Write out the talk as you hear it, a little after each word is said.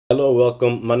Hello,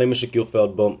 welcome. My name is Shaquille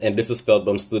Veldboom, and this is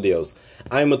Veldboom Studios.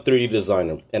 I'm a 3D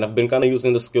designer, and I've been kind of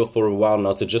using the skill for a while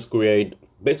now to just create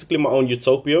basically my own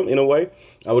utopia in a way.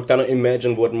 I would kind of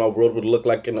imagine what my world would look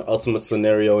like in an ultimate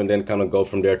scenario, and then kind of go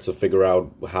from there to figure out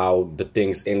how the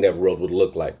things in that world would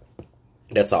look like.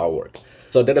 That's how I work.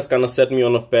 So that has kind of set me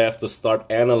on a path to start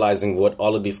analyzing what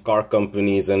all of these car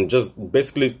companies and just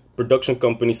basically production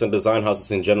companies and design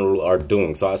houses in general are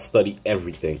doing. So I study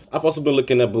everything. I've also been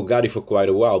looking at Bugatti for quite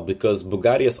a while because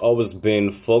Bugatti has always been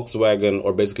Volkswagen,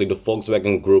 or basically the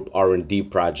Volkswagen Group R&D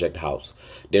project house.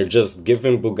 They're just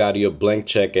giving Bugatti a blank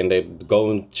check and they go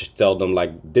and tell them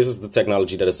like, this is the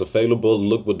technology that is available.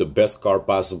 Look what the best car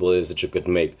possible is that you could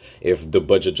make if the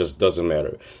budget just doesn't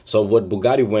matter. So what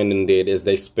Bugatti went and did is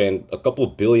they spent a couple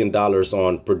 $2 billion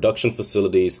on production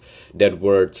facilities that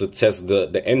were to test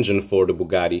the engine for the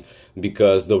Bugatti,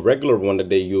 because the regular one that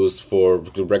they used for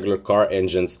the regular car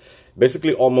engines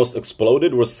basically almost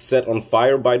exploded, was set on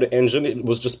fire by the engine. It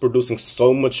was just producing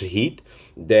so much heat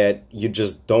that you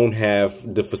just don't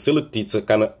have the facility to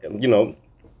kind of,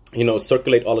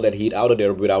 circulate all of that heat out of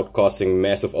there without causing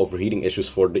massive overheating issues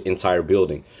for the entire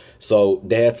building. So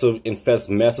they had to invest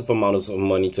massive amounts of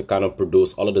money to kind of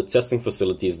produce all of the testing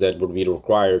facilities that would be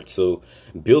required to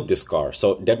build this car.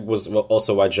 So that was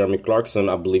also why Jeremy Clarkson,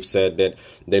 I believe, said that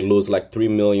they lose like $3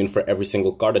 million for every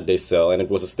single car that they sell, and it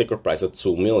was a sticker price of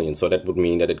 $2 million. So that would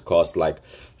mean that it cost like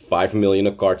 $5 million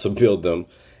a car to build them.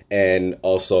 And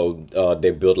also,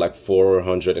 they built like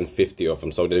 450 of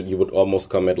them. So that you would almost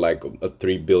come at like a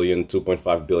 3 billion,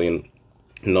 2.5 billion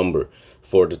number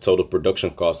for the total production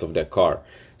cost of that car.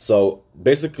 So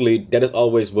basically, that is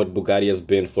always what Bugatti has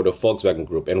been for the Volkswagen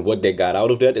Group. And what they got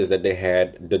out of that is that they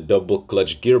had the double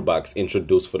clutch gearbox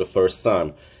introduced for the first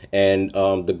time. And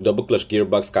the double clutch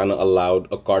gearbox kind of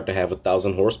allowed a car to have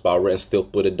 1,000 horsepower and still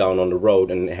put it down on the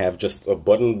road and have just a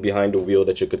button behind the wheel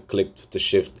that you could click to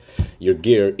shift your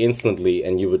gear instantly,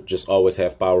 and you would just always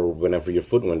have power whenever your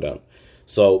foot went down.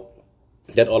 So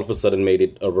that all of a sudden made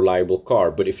it a reliable car.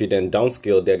 But if you then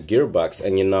downscale that gearbox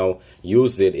and you now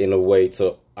use it in a way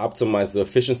to optimize the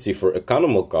efficiency for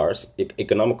economical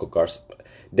cars,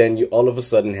 then you all of a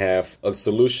sudden have a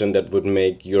solution that would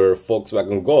make your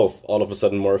Volkswagen Golf all of a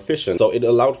sudden more efficient. So it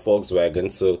allowed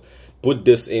Volkswagen to put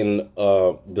this in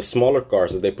the smaller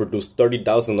cars that they produce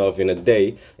 30,000 of in a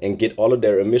day and get all of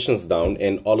their emissions down,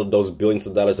 and all of those billions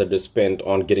of dollars that they spent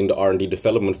on getting the R&D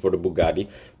development for the Bugatti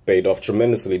paid off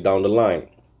tremendously down the line.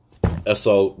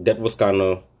 So that is kind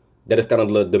of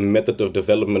the method of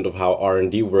development of how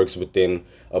R&D works within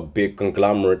a big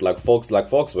conglomerate like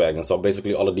Volkswagen. So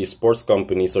basically all of these sports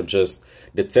companies are just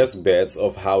the test beds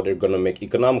of how they're going to make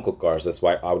economical cars. That's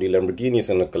why Audi, Lamborghini is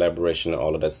in a collaboration and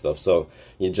all of that stuff. So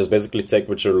you just basically take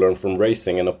what you learn from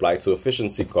racing and apply it to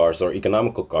efficiency cars or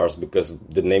economical cars, because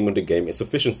the name of the game is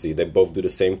efficiency. They both do the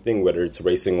same thing, whether it's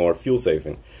racing or fuel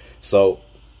saving. So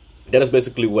that is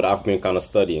basically what I've been kind of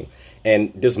studying.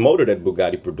 And this motor that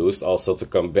Bugatti produced, also to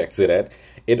come back to that,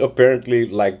 it apparently,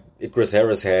 like Chris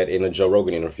Harris had in a Joe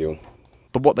Rogan interview.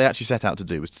 But what they actually set out to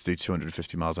do was to do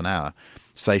 250 miles an hour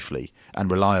safely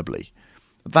and reliably.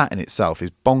 That in itself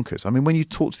is bonkers. I mean, when you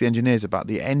talk to the engineers about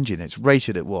the engine, it's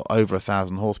rated at what, over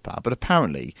 1,000 horsepower. But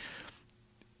apparently,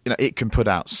 it can put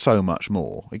out so much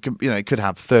more. It can, it could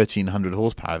have 1,300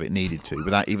 horsepower if it needed to,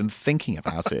 without even thinking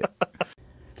about it.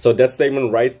 So that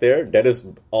statement right there, that is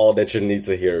all that you need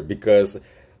to hear, because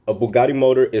a Bugatti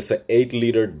motor is an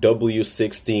 8-liter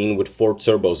W16 with 4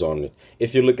 turbos on it.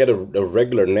 If you look at a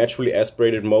regular naturally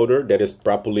aspirated motor that is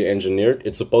properly engineered,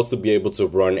 it's supposed to be able to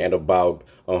run at about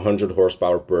 100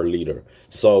 horsepower per liter.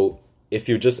 So if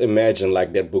you just imagine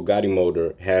like that Bugatti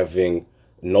motor having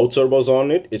no turbos on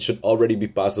it, it should already be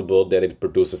possible that it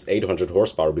produces 800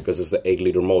 horsepower because it's an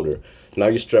 8-liter motor. Now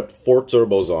you strap 4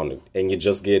 turbos on it and you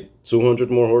just get 200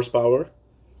 more horsepower.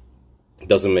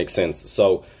 Doesn't make sense.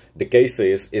 So the case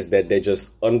is that they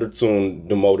just undertuned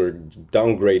the motor,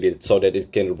 downgraded it so that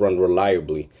it can run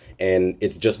reliably. And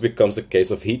it just becomes a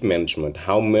case of heat management.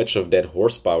 How much of that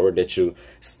horsepower that you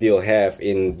still have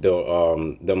in the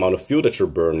amount of fuel that you're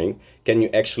burning can you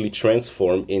actually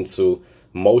transform into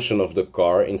motion of the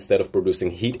car instead of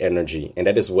producing heat energy? And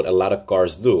that is what a lot of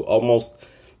cars do. Almost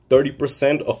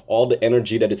 30% of all the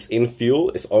energy that is in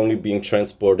fuel is only being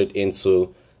transported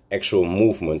into actual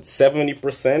movement.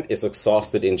 70% is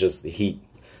exhausted in just heat.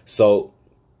 So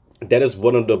that is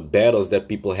one of the battles that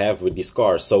people have with these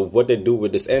cars. So what they do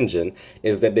with this engine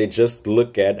is that they just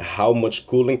look at how much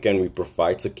cooling can we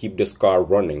provide to keep this car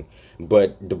running.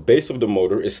 But the base of the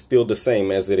motor is still the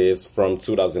same as it is from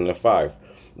 2005.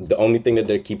 The only thing that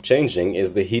they keep changing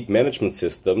is the heat management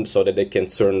system so that they can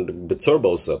turn the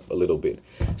turbos up a little bit.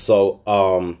 So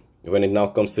when it now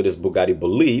comes to this Bugatti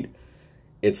Bolide,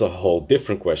 it's a whole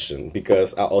different question,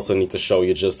 because I also need to show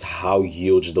you just how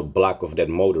huge the block of that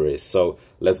motor is. So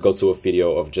let's go to a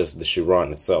video of just the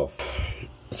Chiron itself.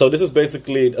 So this is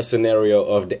basically a scenario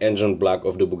of the engine block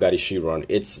of the Bugatti Chiron.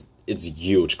 It's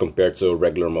huge compared to a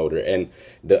regular motor, and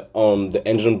the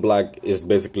engine block is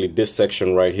basically this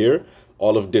section right here.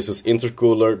 All of this is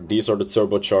intercooler, these are the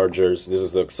turbochargers, this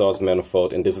is the exhaust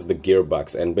manifold, and this is the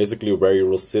gearbox. And basically where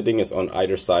you're sitting is on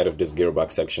either side of this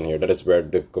gearbox section here. That is where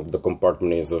the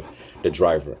compartment is of the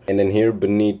driver. And then here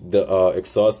beneath the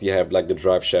exhaust, you have like the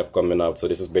drive shaft coming out. So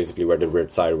this is basically where the rear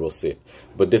tire will sit.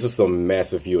 But this is a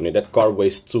massive unit. That car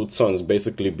weighs 2 tons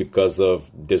basically because of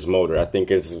this motor. I think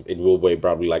it will weigh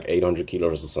probably like 800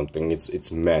 kilos or something.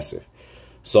 It's massive.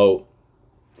 So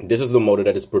this is the motor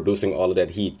that is producing all of that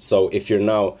heat. So if you're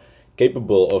now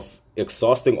capable of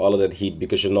exhausting all of that heat,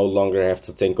 because you no longer have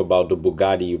to think about the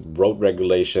Bugatti road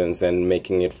regulations and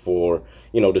making it for,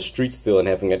 you know, the street still and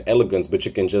having that elegance, but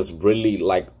you can just really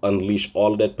like unleash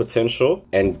all of that potential.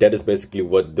 And that is basically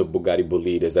what the Bugatti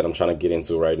Bolide is that I'm trying to get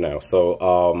into right now. So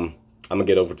I'm gonna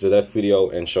get over to that video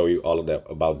and show you all of that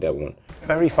about that one.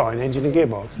 Very fine engine and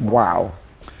gearbox. Wow,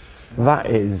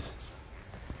 that is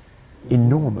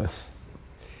enormous.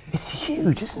 It's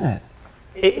huge, isn't it?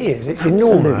 It is, it's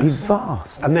Absolutely enormous.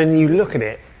 vast. And then you look at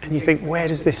it and you think, where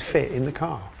does this fit in the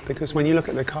car? Because when you look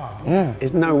at the car,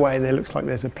 there's no way there looks like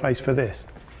there's a place for this.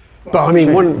 But I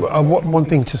mean, one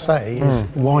thing to say is,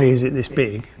 why is it this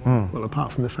big? Well,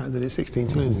 apart from the fact that it's 16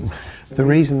 cylinders, the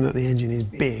reason that the engine is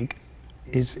big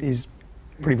is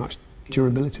pretty much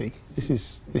durability. This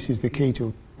is the key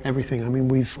to everything. I mean,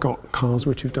 we've got cars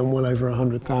which have done well over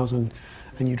 100,000,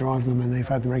 and you drive them and they've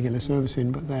had the regular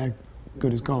servicing, but they're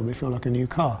good as gold. They feel like a new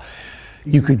car.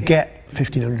 You could get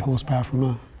 1,500 horsepower from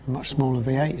a much smaller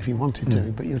V8 if you wanted to,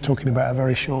 but you're talking about a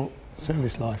very short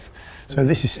service life. So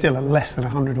this is still at less than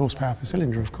 100 horsepower per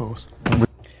cylinder, of course.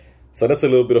 So that's a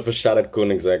little bit of a shot at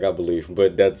Koenigsegg, I believe,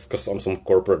 but that's because I'm some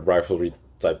corporate rivalry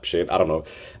type shit. I don't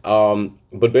know.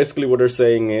 But basically what they're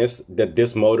saying is that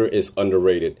this motor is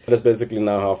underrated. That's basically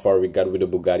now how far we got with the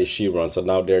Bugatti Chiron. So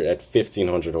now they're at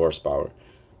 1,500 horsepower.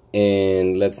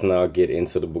 And let's now get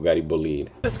into the Bugatti Bolide.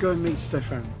 Let's go and meet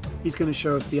Stefan. He's going to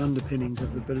show us the underpinnings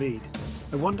of the Bolide.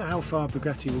 I wonder how far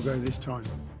Bugatti will go this time.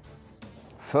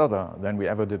 Further than we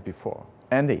ever did before.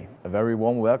 Andy, a very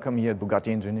warm welcome here at Bugatti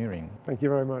Engineering. Thank you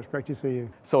very much. Great to see you.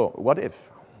 So, what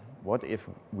if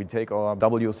we take our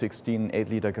W16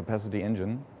 8-liter capacity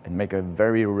engine and make a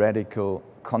very radical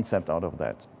concept out of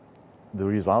that? The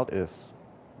result is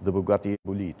the Bugatti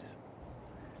Bolide.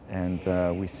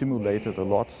 And we simulated a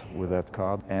lot with that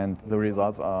car, and the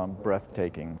results are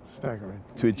breathtaking. Staggering.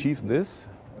 To achieve this,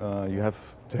 you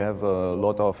have to have a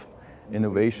lot of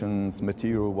innovations,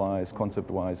 material-wise,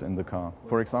 concept-wise in the car.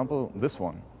 For example, this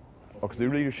one.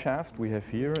 Auxiliary shaft we have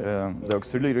here. The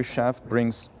auxiliary shaft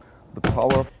brings the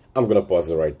power. I'm gonna pause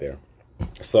it right there.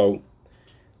 So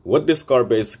what this car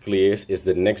basically is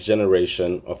the next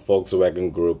generation of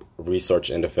Volkswagen Group research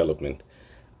and development.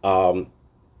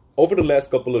 Over the last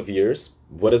couple of years,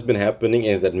 what has been happening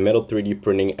is that metal 3D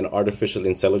printing and artificial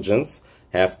intelligence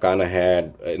have kind of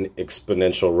had an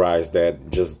exponential rise that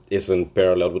just isn't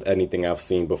paralleled with anything I've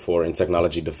seen before in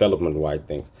technology development-wide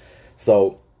things.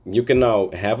 So you can now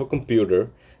have a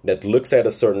computer that looks at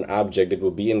a certain object that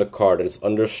will be in the car that is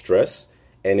under stress,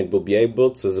 and it will be able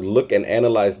to look and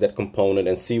analyze that component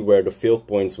and see where the field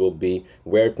points will be,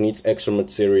 where it needs extra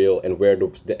material, and where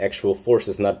the actual force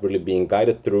is not really being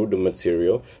guided through the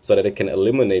material, so that it can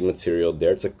eliminate material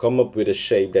there to come up with a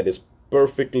shape that is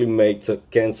perfectly made to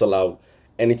cancel out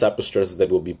any type of stresses that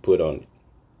will be put on.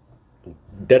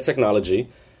 That technology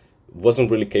wasn't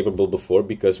really capable before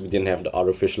because we didn't have the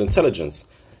artificial intelligence.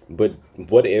 But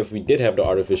what if we did have the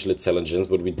artificial intelligence,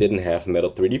 but we didn't have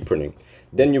metal 3D printing?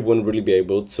 Then you wouldn't really be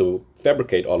able to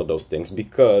fabricate all of those things,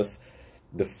 because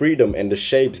the freedom and the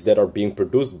shapes that are being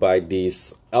produced by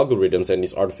these algorithms and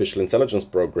these artificial intelligence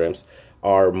programs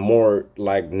are more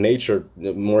like nature,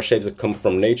 more shapes that come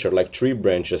from nature, like tree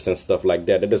branches and stuff like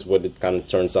that. That is what it kind of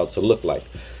turns out to look like.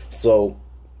 So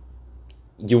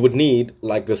you would need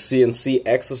like a CNC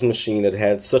axis machine that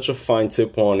had such a fine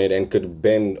tip on it and could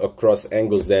bend across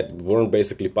angles that weren't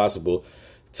basically possible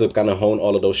to kind of hone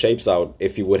all of those shapes out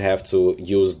if you would have to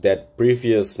use that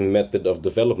previous method of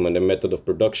development and method of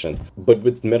production. But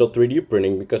with metal 3D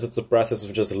printing, because it's a process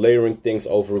of just layering things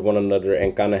over one another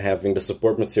and kind of having the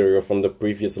support material from the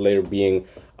previous layer being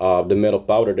the metal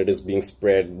powder that is being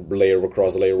spread layer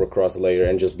across layer across layer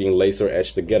and just being laser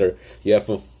etched together, you have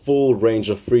a full range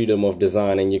of freedom of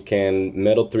design, and you can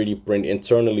metal 3D print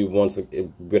internally once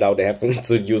without having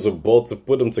to use a bolt to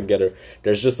put them together.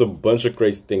 There's just a bunch of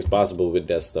crazy things possible with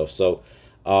that stuff. So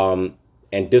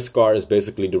and this car is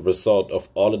basically the result of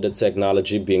all of the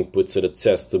technology being put to the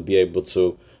test to be able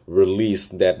to release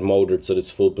that motor to its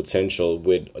full potential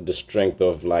with the strength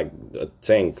of like a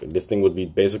tank. This thing would be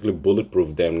basically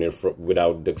bulletproof damn near,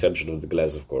 without the exception of the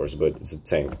glass, of course, but it's a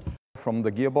tank. From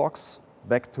the gearbox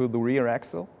back to the rear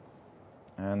axle,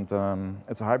 and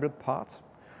it's a hybrid part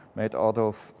made out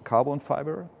of carbon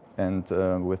fiber and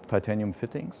with titanium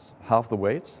fittings, half the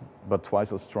weight, but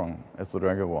twice as strong as the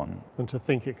regular one. And to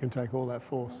think it can take all that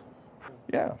force.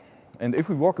 Yeah, and if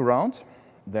we walk around,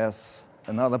 there's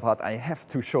another part I have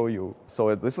to show you.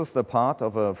 So this is the part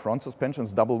of a front suspension,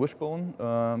 it's double wishbone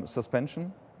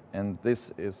suspension, and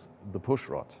this is the push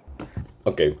rod.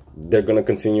 Okay, they're gonna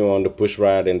continue on the push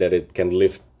rod and that it can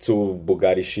lift 2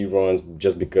 Bugatti Chirons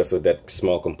just because of that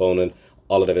small component.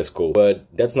 All of that is cool, but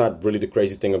that's not really the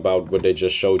crazy thing about what they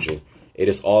just showed you. It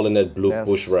is all in that blue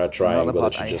push rod triangle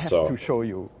that you just saw. I have to show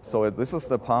you. So this is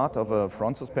the part of a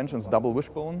front suspension, it's double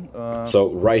wishbone.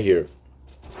 So right here,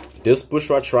 this push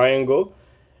rod triangle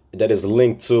that is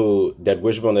linked to that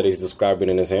wishbone that he's describing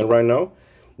in his hand right now,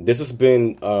 this has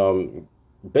been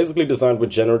basically designed with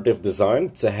generative design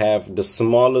to have the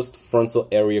smallest frontal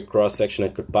area cross section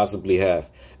it could possibly have,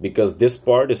 because this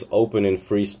part is open in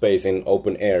free space in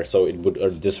open air, so it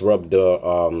would disrupt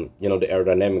the you know, the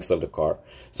aerodynamics of the car.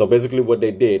 So basically what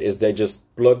they did is they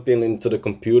just plugged in into the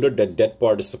computer that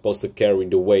part is supposed to carry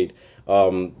the weight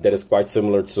that is quite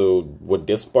similar to what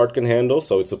this part can handle.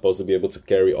 So it's supposed to be able to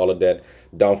carry all of that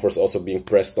downforce also being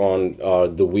pressed on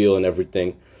the wheel and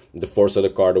everything, the force of the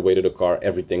car, the weight of the car,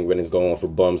 everything when it's going on for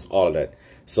bumps, all of that.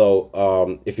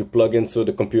 So if you plug into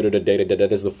the computer the data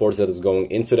that is the force that is going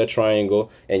into that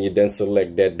triangle, and you then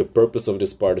select that the purpose of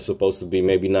this part is supposed to be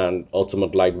maybe not an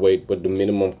ultimate lightweight, but the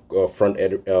minimum front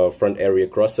area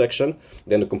cross section,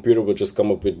 then the computer will just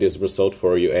come up with this result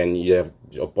for you, and you have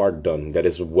a part done that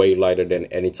is way lighter than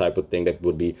any type of thing that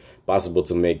would be possible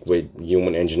to make with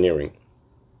human engineering,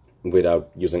 without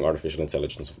using artificial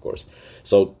intelligence, of course.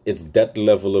 So it's that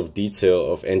level of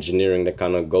detail of engineering that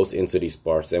kind of goes into these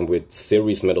parts. And with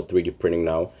series metal 3D printing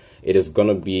now, it is going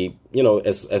to be, you know,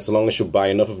 as long as you buy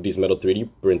enough of these metal 3D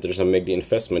printers and make the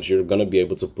investment, you're going to be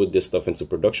able to put this stuff into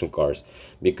production cars,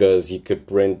 because you could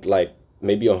print like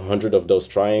maybe 100 of those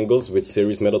triangles with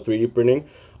series metal 3D printing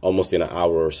almost in an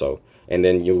hour or so. And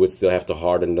then you would still have to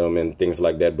harden them and things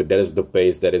like that. But that is the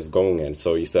pace that is going in.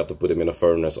 So you still have to put them in a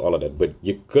furnace, all of that. But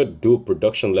you could do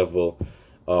production level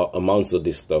amounts of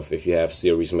this stuff if you have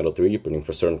series metal 3D printing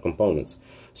for certain components.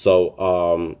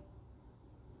 So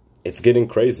it's getting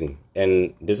crazy.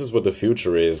 And this is what the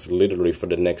future is literally for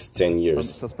the next 10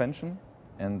 years. Suspension,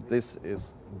 and this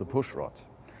is the push rod.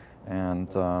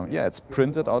 And yeah, it's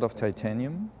printed out of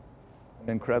titanium.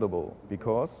 Incredible,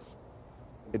 because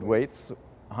it weighs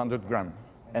 100 grams.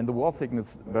 And the wall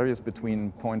thickness varies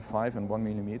between 0.5 and 1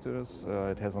 millimeters.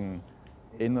 It has an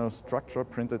inner structure,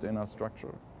 printed inner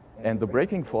structure. And the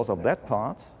braking force of that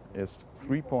part is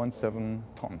 3.7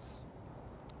 tons.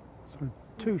 So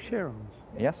 2 Chirons.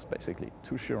 Yes, basically,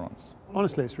 2 Chirons.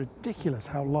 Honestly, it's ridiculous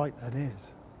how light that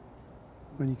is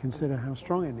when you consider how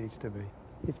strong it needs to be.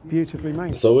 It's beautifully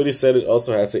made. So what he said, it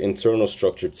also has an internal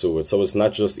structure to it. So it's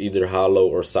not just either hollow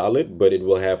or solid, but it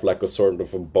will have like a sort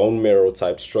of a bone marrow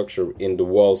type structure in the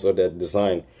walls of that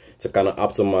design to kind of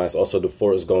optimize also the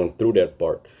force going through that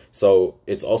part. So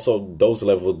it's also those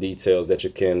level of details that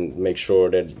you can make sure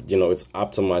that, you know, it's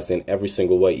optimized in every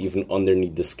single way, even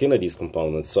underneath the skin of these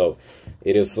components. So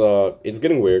it is, it's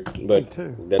getting weird, but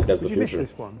that's the future. Did you miss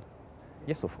this one?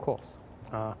 Yes, of course.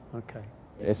 Ah, okay.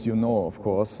 As you know, of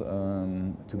course,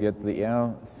 to get the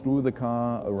air through the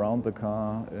car, around the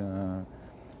car,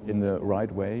 in the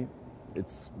right way,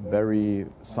 it's very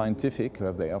scientific to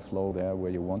have the airflow there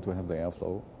where you want to have the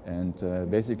airflow. And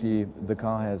basically, the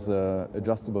car has an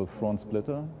adjustable front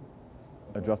splitter,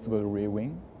 adjustable rear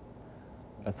wing,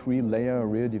 a 3-layer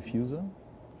rear diffuser,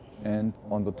 and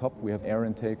on the top we have air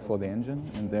intake for the engine,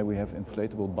 and there we have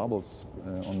inflatable bubbles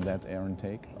on that air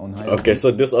intake. On high okay,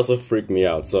 so this also freaked me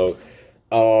out. So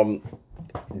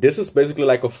this is basically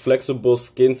like a flexible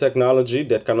skin technology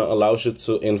that kind of allows you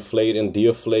to inflate and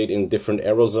deflate in different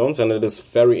aero zones, and it is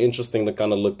very interesting to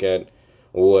kind of look at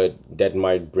what that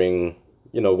might bring,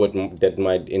 you know, what that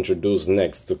might introduce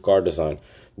next to car design.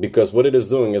 Because what it is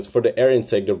doing is for the air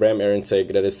intake, the ram air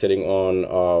intake that is sitting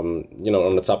on, you know,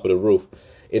 on the top of the roof,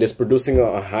 it is producing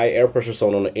a high air pressure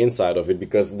zone on the inside of it,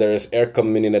 because there is air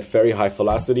coming in at very high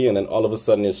velocity, and then all of a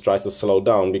sudden it tries to slow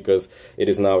down because it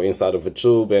is now inside of a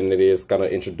tube, and it is kind of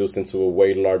introduced into a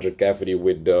way larger cavity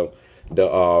with the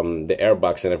air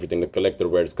box and everything, the collector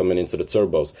where it's coming into the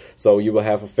turbos. So you will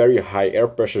have a very high air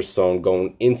pressure zone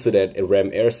going into that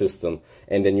ram air system,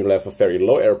 and then you'll have a very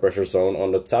low air pressure zone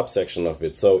on the top section of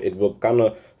it. So it will kind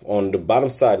of on the bottom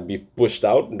side be pushed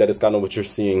out. That is kind of what you're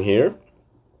seeing here.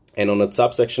 And on the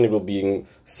top section, it will be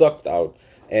sucked out.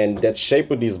 And that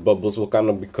shape of these bubbles will kind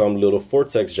of become little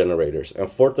vortex generators. And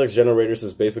vortex generators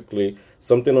is basically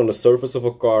something on the surface of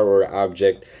a car or an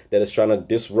object that is trying to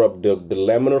disrupt the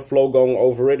laminar flow going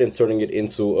over it and turning it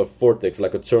into a vortex,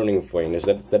 like a turning vane.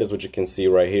 That is what you can see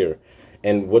right here.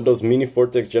 And what those mini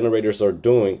vortex generators are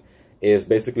doing is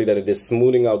basically that it is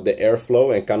smoothing out the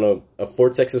airflow, and kind of a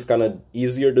vortex is kind of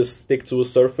easier to stick to a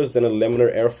surface than a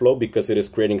laminar airflow because it is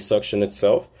creating suction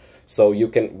itself. So you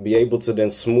can be able to then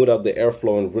smooth out the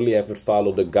airflow and really have it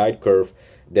follow the guide curve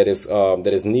that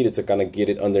is needed to kind of get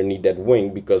it underneath that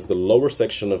wing, because the lower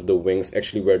section of the wing is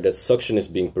actually where that suction is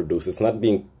being produced. It's not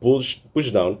being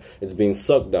pushed down, it's being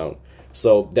sucked down.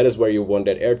 So that is where you want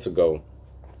that air to go.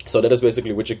 So that is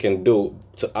basically what you can do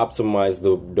to optimize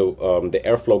the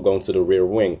airflow going to the rear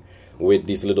wing with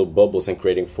these little bubbles and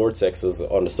creating vortexes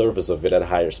on the surface of it at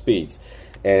higher speeds.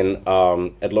 And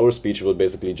at lower speeds, you will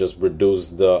basically just reduce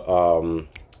the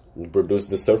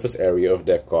surface area of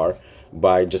that car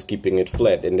by just keeping it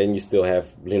flat, and then you still have,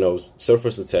 you know,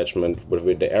 surface attachment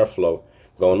with the airflow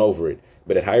going over it.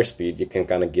 But at higher speed, you can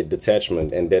kind of get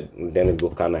detachment, and then it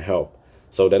will kind of help.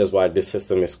 So that is why this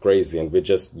system is crazy. And we're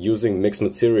just using mixed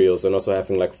materials and also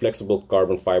having like flexible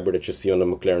carbon fiber that you see on the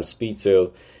McLaren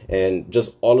Speedtail. And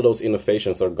just all of those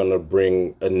innovations are going to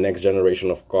bring a next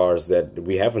generation of cars that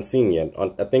we haven't seen yet.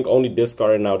 I think only this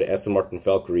car and now the Aston Martin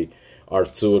Valkyrie are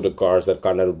two of the cars that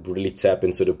kind of really tap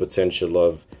into the potential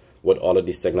of what all of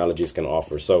these technologies can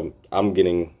offer. So I'm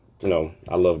getting, you know,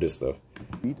 I love this stuff.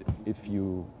 If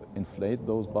you inflate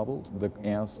those bubbles, the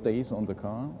air stays on the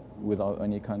car without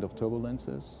any kind of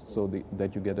turbulences, so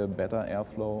that you get a better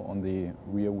airflow on the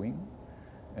rear wing,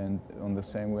 and on the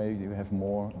same way you have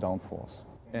more downforce.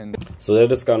 And so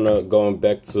that is kind of going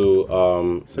back to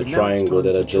the triangle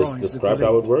that I just described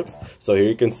how it works. So here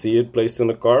you can see it placed in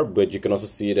the car, but you can also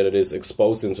see that it is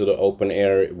exposed into the open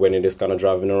air when it is kind of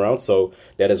driving around. So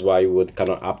that is why you would kind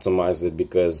of optimize it,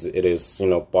 because it is, you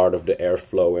know, part of the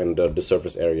airflow and the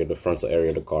surface area, the frontal area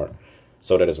of the car.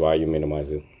 So that is why you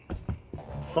minimize it.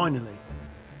 Finally.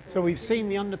 So we've seen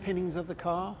the underpinnings of the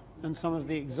car and some of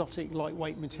the exotic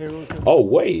lightweight materials. Oh,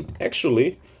 wait,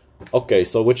 actually. Okay,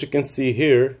 so what you can see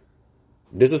here,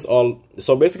 this is all.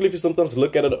 So basically, if you sometimes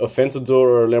look at a Aventador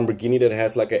or a Lamborghini that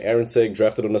has like an air intake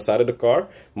drafted on the side of the car,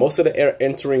 most of the air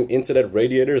entering into that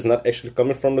radiator is not actually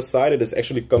coming from the side. It is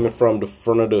actually coming from the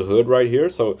front of the hood right here.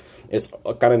 So it's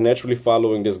kind of naturally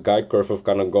following this guide curve of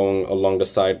kind of going along the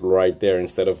side right there,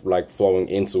 instead of like flowing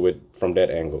into it from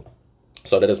that angle.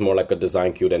 So that is more like a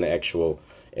design cue than an actual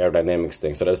aerodynamics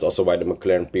thing. So that's also why the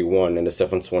McLaren P1 and the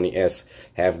 720S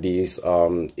have these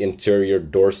interior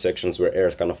door sections where air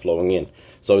is kind of flowing in.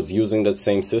 So it's using that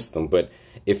same system. But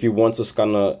if you want to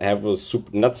kind of have a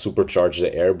not supercharge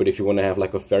the air, but if you want to have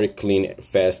like a very clean,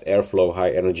 fast airflow,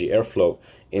 high energy airflow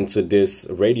into this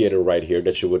radiator right here,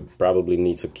 that you would probably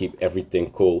need to keep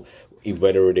everything cool,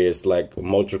 whether it is like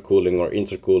motor cooling or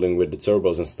intercooling with the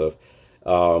turbos and stuff.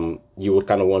 You would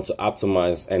kind of want to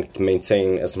optimize and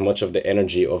maintain as much of the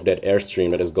energy of that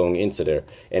airstream that is going into there.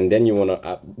 And then you want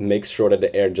to make sure that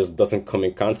the air just doesn't come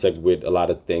in contact with a lot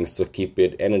of things to keep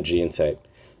it energy intact.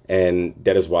 And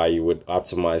that is why you would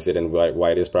optimize it, and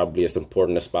why it is probably as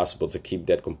important as possible to keep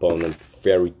that component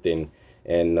very thin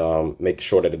and make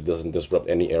sure that it doesn't disrupt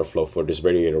any airflow for this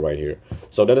radiator right here.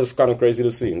 So that is kind of crazy to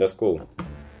see, and that's cool.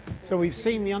 So we've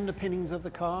seen the underpinnings of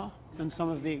the car and some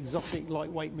of the exotic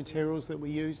lightweight materials that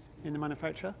we used in the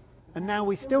manufacture. And now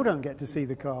we still don't get to see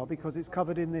the car because it's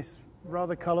covered in this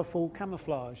rather colourful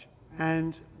camouflage.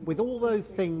 And with all those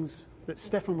things that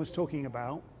Stefan was talking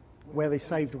about, where they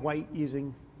saved weight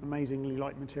using amazingly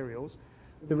light materials,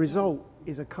 the result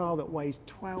is a car that weighs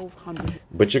 1,200.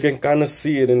 But you can kind of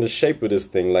see it in the shape of this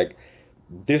thing. Like,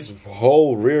 this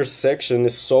whole rear section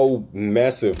is so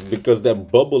massive because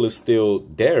that bubble is still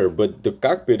there, but the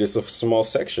cockpit is a small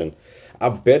section. I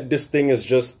bet this thing is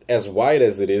just as wide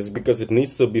as it is because it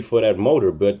needs to be for that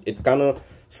motor, but it kind of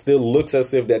still looks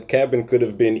as if that cabin could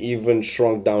have been even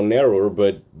shrunk down narrower,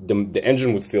 but the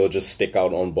engine would still just stick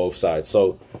out on both sides.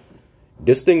 So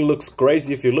this thing looks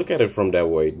crazy if you look at it from that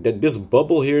way. That this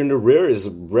bubble here in the rear is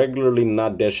regularly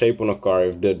not that shape on a car.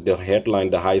 If the headline,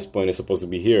 the highest point is supposed to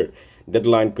be here, that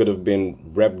line could have been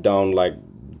wrapped down like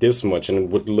this much and it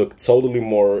would look totally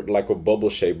more like a bubble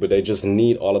shape, but they just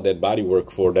need all of that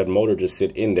bodywork for that motor to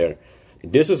sit in there.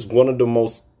 This is one of the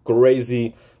most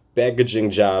crazy packaging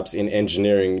jobs in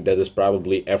engineering that has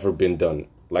probably ever been done.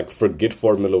 Like, forget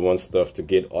Formula One stuff to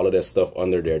get all of that stuff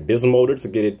under there. This motor, to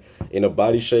get it in a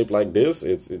body shape like this,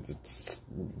 it's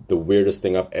the weirdest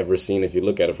thing I've ever seen if you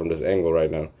look at it from this angle right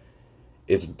now.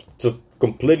 It's just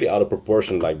completely out of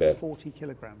proportion like that. 40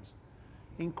 kilograms.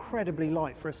 Incredibly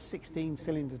light for a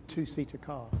 16-cylinder two-seater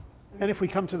car. And if we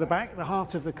come to the back, the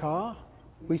heart of the car,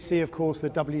 we see, of course, the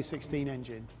W16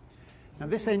 engine. Now,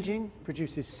 this engine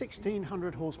produces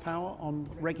 1,600 horsepower on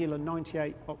regular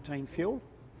 98-octane fuel,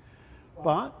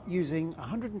 but using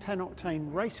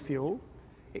 110-octane race fuel,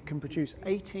 it can produce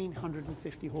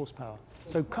 1,850 horsepower.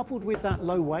 So coupled with that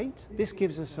low weight, this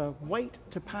gives us a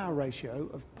weight-to-power ratio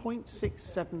of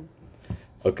 0.67.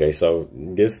 Okay, so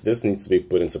this needs to be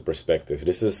put into perspective.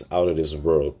 This is out of this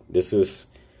world. This is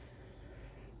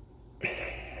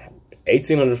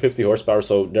 1,850 horsepower,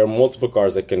 so there are multiple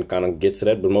cars that can kind of get to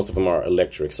that, but most of them are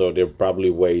electric, so they're probably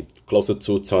weigh close to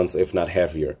 2 tons, if not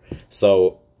heavier.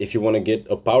 So if you want to get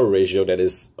a power ratio that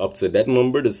is up to that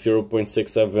number, that's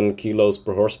 0.67 kilos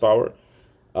per horsepower,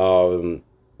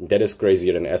 that is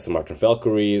crazier than Aston Martin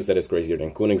Valkyries, that is crazier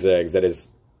than Koenigsegg's, that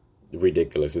is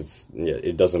ridiculous.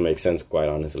 It doesn't make sense, quite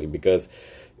honestly, because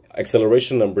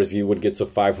acceleration numbers, you would get to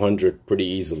 500 pretty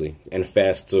easily, and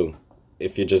fast too,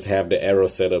 if you just have the aero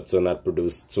set up to not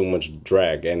produce too much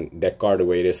drag. And that car, the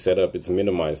way it is set up, it's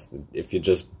minimized. If you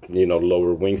just, you know,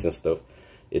 lower wings and stuff,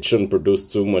 it shouldn't produce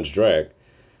too much drag.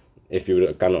 If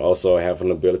you kind of also have an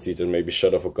ability to maybe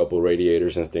shut off a couple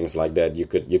radiators and things like that, you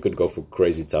could go for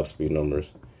crazy top speed numbers.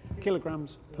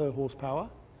 Kilograms per horsepower,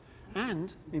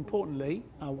 and importantly,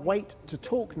 a weight to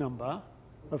torque number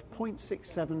of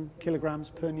 0.67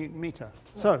 kilograms per newton meter.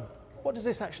 So what does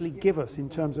this actually give us in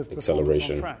terms of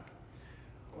performance on track?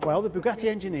 Well, the Bugatti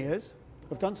engineers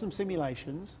have done some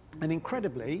simulations, and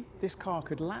incredibly, this car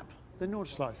could lap the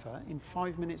Nordschleife in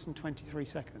 5 minutes and 23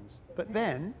 seconds. But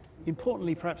then,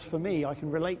 importantly perhaps for me, I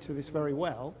can relate to this very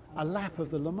well, a lap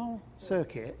of the Le Mans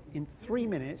circuit in 3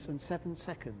 minutes and 7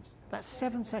 seconds. That's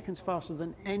 7 seconds faster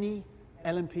than any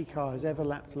LMP car has ever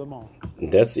lapped Le Mans.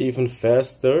 That's even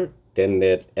faster than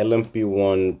that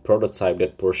LMP1 prototype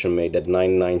that Porsche made, that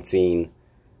 919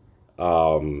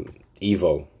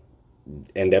 Evo.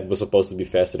 And that was supposed to be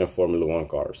faster than Formula One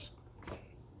cars.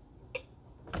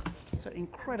 So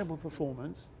incredible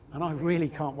performance, and I really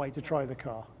can't wait to try the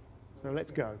car. So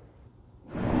let's go.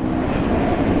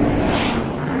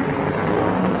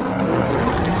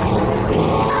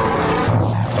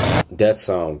 That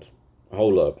sound,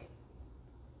 hold up.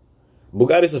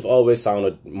 Bugattis have always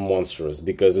sounded monstrous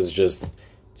because it's just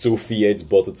two V8s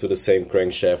bolted to the same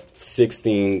crankshaft,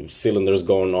 16 cylinders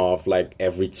going off like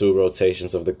every 2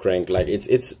 rotations of the crank. Like,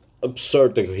 it's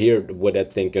absurd to hear what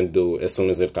that thing can do as soon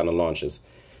as it kind of launches.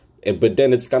 But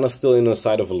then it's kind of still in the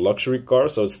side of a luxury car,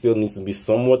 so it still needs to be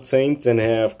somewhat tamed and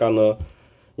have kind of,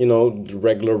 you know,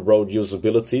 regular road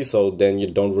usability. So then you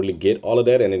don't really get all of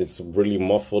that, and it's really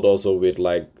muffled also with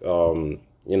like, you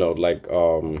know, like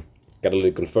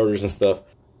catalytic converters and stuff.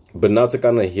 But now to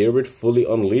kind of hear it fully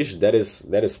unleashed, that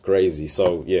is crazy.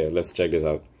 So yeah, let's check this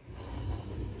out.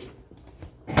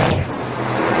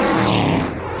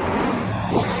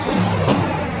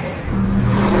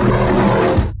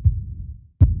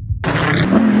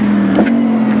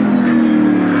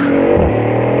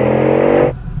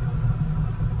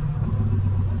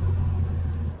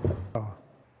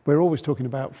 We're always talking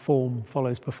about form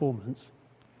follows performance,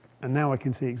 and now I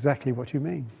can see exactly what you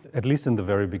mean. At least in the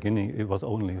very beginning, it was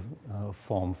only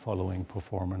form following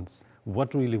performance.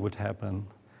 What really would happen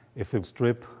if we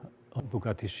strip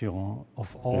Bugatti Chiron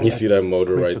of all? You see that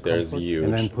motor creature right there is comfort, huge.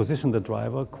 and then position the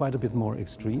driver quite a bit more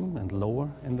extreme and lower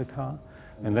in the car,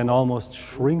 and then almost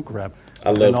shrink wrap.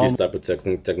 I love these type of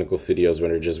technical videos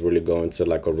when they're just really going to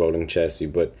like a rolling chassis.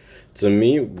 But to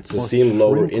me, to see him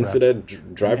lower into that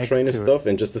drivetrain and stuff,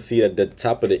 and just to see that the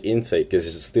top of the intake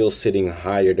is still sitting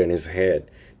higher than his head,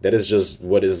 that is just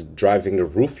what is driving the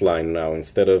roof line now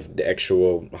instead of the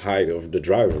actual height of the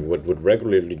driver. What would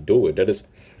regularly do it. That is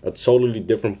a totally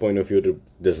different point of view to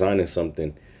designing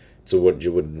something to what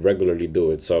you would regularly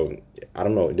do it. So I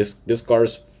don't know. This car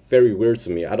is very weird to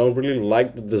me. I don't really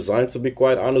like the design, to be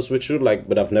quite honest with you. Like,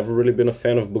 but I've never really been a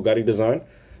fan of Bugatti design,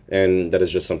 and that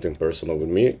is just something personal with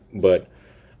me. But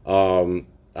I'm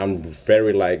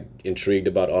very like intrigued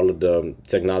about all of the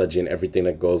technology and everything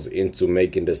that goes into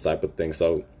making this type of thing.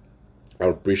 So I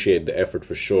appreciate the effort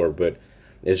for sure, but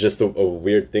it's just a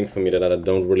weird thing for me that I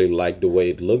don't really like the way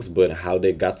it looks. But how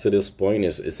they got to this point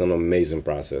is, it's an amazing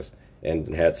process.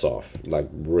 and hats off, like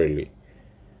really.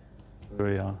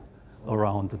 Area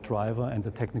around the driver and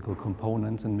the technical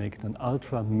components and make it an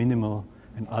ultra minimal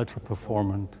and ultra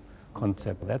performant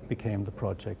concept. That became the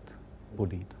project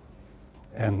Bolide.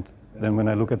 And then when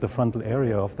I look at the frontal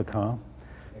area of the car,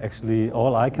 actually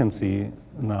all I can see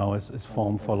now is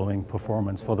form following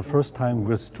performance. For the first time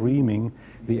we're streaming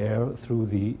the air through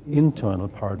the internal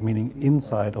part, meaning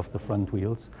inside of the front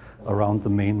wheels around the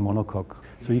main monocoque.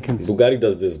 So you can Bugatti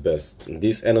does this best.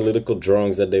 These analytical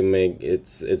drawings that they make,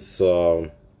 it's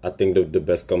I think the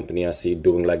best company I see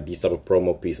doing like these type of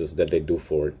promo pieces that they do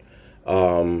for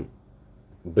it.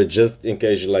 But just in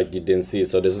case you didn't see it,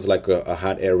 so this is like a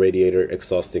hot air radiator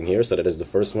exhausting here, so that is the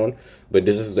first one. But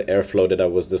this is the airflow that I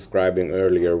was describing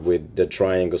earlier with the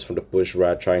triangles from the push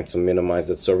rod, trying to minimize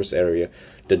that surface area,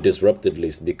 the disrupted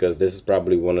least, because this is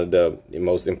probably one of the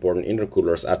most important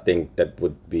intercoolers. I think that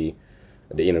would be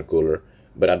the intercooler,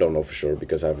 but I don't know for sure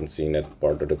because I haven't seen that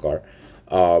part of the car.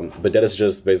 But that is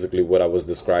just basically what I was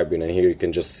describing, and here you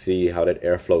can just see how that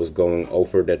airflow is going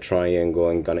over that triangle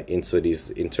and kind of into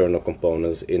these internal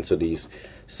components, into these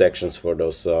sections for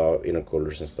those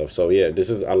intercoolers and stuff. So yeah, this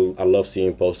is I love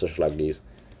seeing posters like these.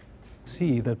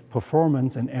 See that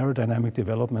performance and aerodynamic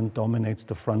development dominates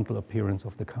the frontal appearance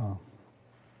of the car.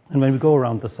 And when we go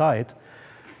around the side,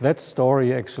 that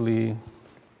story actually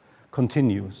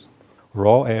continues.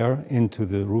 Raw air into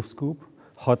the roof scoop,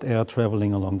 hot air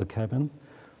traveling along the cabin,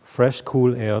 fresh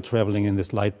cool air traveling in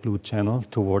this light blue channel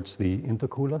towards the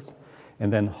intercoolers,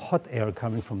 and then hot air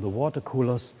coming from the water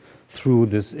coolers through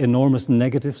this enormous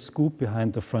negative scoop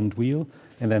behind the front wheel,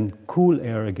 and then cool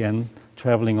air again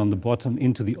traveling on the bottom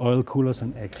into the oil coolers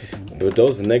and exiting. But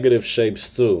those negative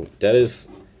shapes too, that is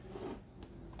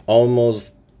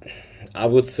almost, I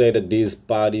would say that these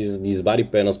body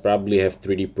panels probably have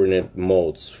 3D printed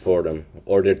molds for them,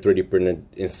 or they're 3D printed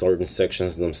in certain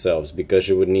sections themselves, because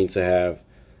you would need to have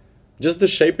just the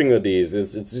shaping of these.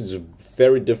 It's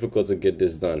very difficult to get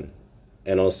this done,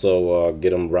 and also get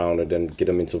them rounded and get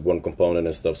them into one component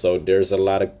and stuff. So there's a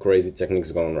lot of crazy techniques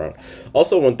going around.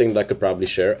 Also, one thing that I could probably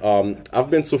share,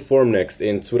 I've been to Formnext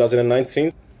in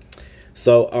 2019.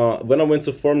 So when I went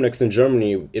to Formnext in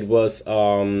Germany, it was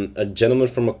a gentleman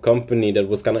from a company that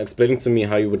was kind of explaining to me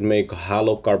how you would make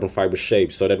hollow carbon fiber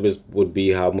shapes. So that would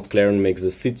be how McLaren makes the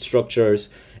seat structures,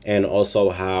 and also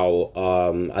how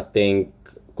I think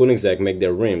Koenigsegg make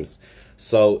their rims.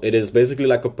 So it is basically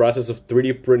like a process of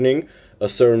 3D printing a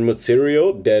certain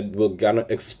material that will gonna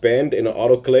expand in an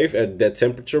autoclave at that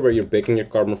temperature where you're baking your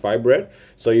carbon fiber at.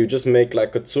 So you just make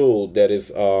like a tool that is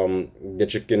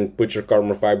that you can put your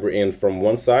carbon fiber in from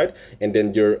one side, and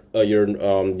then your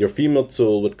female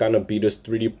tool would kind of be this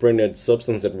 3D printed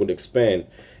substance that would expand,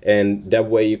 and that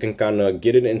way you can kind of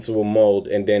get it into a mold,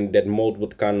 and then that mold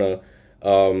would kind of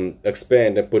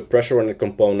expand and put pressure on the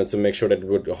component to make sure that it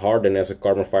would harden as a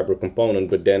carbon fiber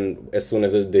component. But then as soon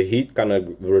as the heat kind of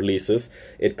releases,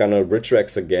 it kind of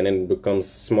retracts again and becomes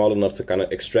small enough to kind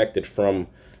of extract it from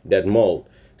that mold.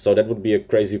 So that would be a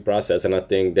crazy process, and I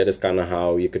think that is kind of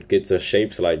how you could get to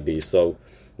shapes like these. So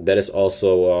that is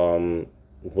also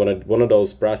one of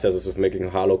those processes of making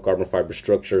hollow carbon fiber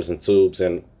structures and tubes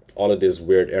and all of this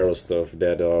weird aero stuff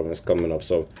that is coming up.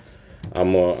 So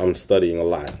I'm studying a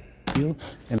lot.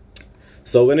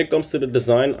 So when it comes to the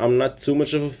design, I'm not too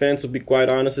much of a fan, to be quite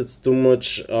honest. It's too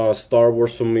much Star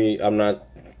Wars for me. I'm not,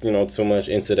 too much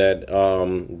into that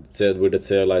with the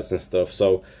taillights and stuff.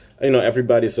 So,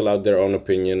 everybody's allowed their own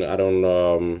opinion. I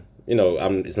don't,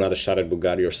 it's not a shot at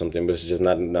Bugatti or something, but it's just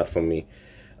not for me.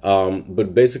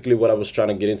 But basically what I was trying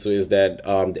to get into is that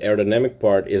the aerodynamic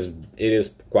part is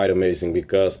quite amazing,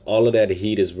 because all of that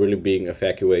heat is really being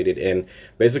evacuated. And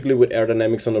basically with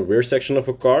aerodynamics on the rear section of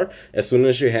a car, as soon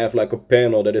as you have like a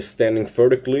panel that is standing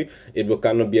vertically, it will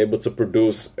kind of be able to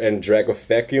produce and drag a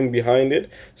vacuum behind it.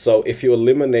 So if you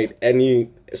eliminate any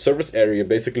surface area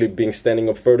basically being standing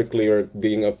up vertically or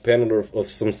being a panel of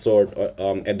some sort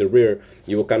at the rear,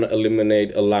 you will kind of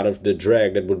eliminate a lot of the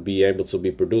drag that would be able to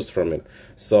be produced from it.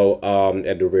 So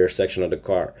at the rear section of the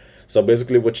car. So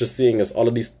basically what you're seeing is all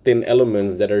of these thin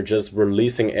elements that are just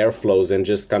releasing airflows and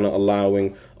just kind of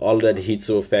allowing all of that heat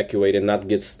to evacuate and not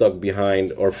get stuck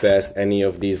behind or past any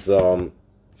of these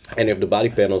any of the body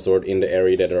panels or in the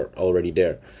area that are already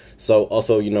there. So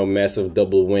also, massive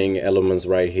double wing elements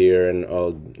right here, and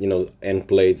end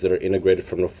plates that are integrated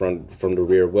from the front, from the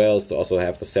rear wells, to also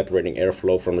have a separating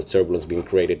airflow from the turbulence being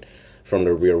created from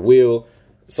the rear wheel.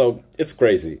 So it's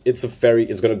crazy. It's going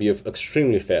to be an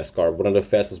extremely fast car, one of the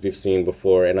fastest we've seen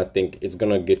before, and I think it's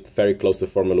going to get very close to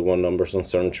Formula 1 numbers on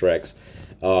certain tracks.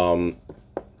 And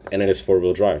it is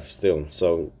 4-wheel drive still.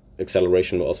 So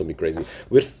acceleration will also be crazy.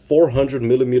 With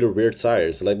 400mm rear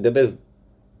tires, like that is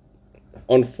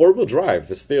on 4-wheel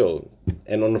drive still,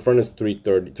 and on the front is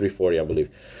 340, I believe.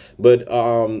 But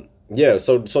yeah,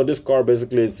 so this car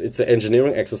basically it's an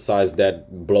engineering exercise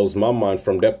that blows my mind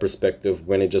from that perspective,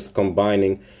 when it just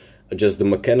combining just the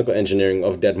mechanical engineering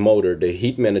of that motor, the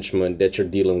heat management that you're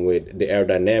dealing with, the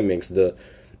aerodynamics,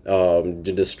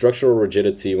 the structural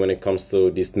rigidity when it comes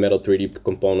to these metal 3D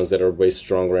components that are way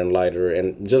stronger and lighter,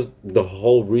 and just the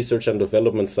whole research and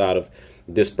development side of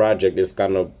this project is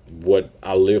kind of what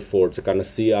I live for, to kind of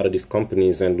see out of these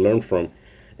companies and learn from,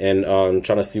 and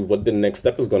trying to see what the next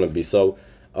step is going to be. So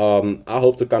I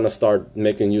hope to kind of start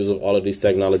making use of all of these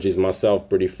technologies myself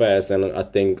pretty fast. And I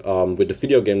think with the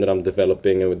video game that I'm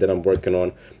developing and that I'm working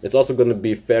on, it's also going to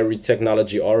be very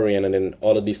technology oriented, and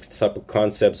all of these type of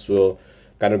concepts will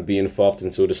kind of be involved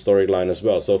into the storyline as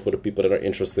well. So for the people that are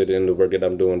interested in the work that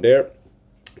I'm doing there,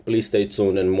 please stay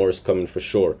tuned, and more is coming for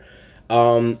sure.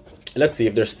 Let's see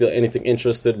if there's still anything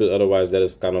interested, but otherwise that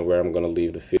is kind of where I'm going to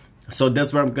leave the video. So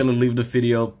that's where I'm going to leave the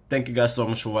video. Thank you guys so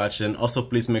much for watching. Also,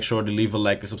 please make sure to leave a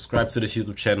like and subscribe to this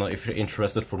YouTube channel if you're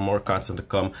interested for more content to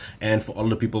come. And for all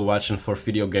the people watching for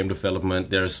video game development,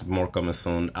 there's more coming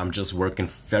soon. I'm just working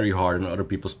very hard on other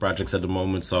people's projects at the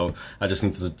moment, so I just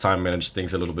need to time manage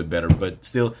things a little bit better. But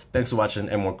still, thanks for watching,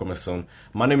 and more coming soon.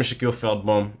 My name is Shaquille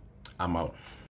Veldboom. I'm out.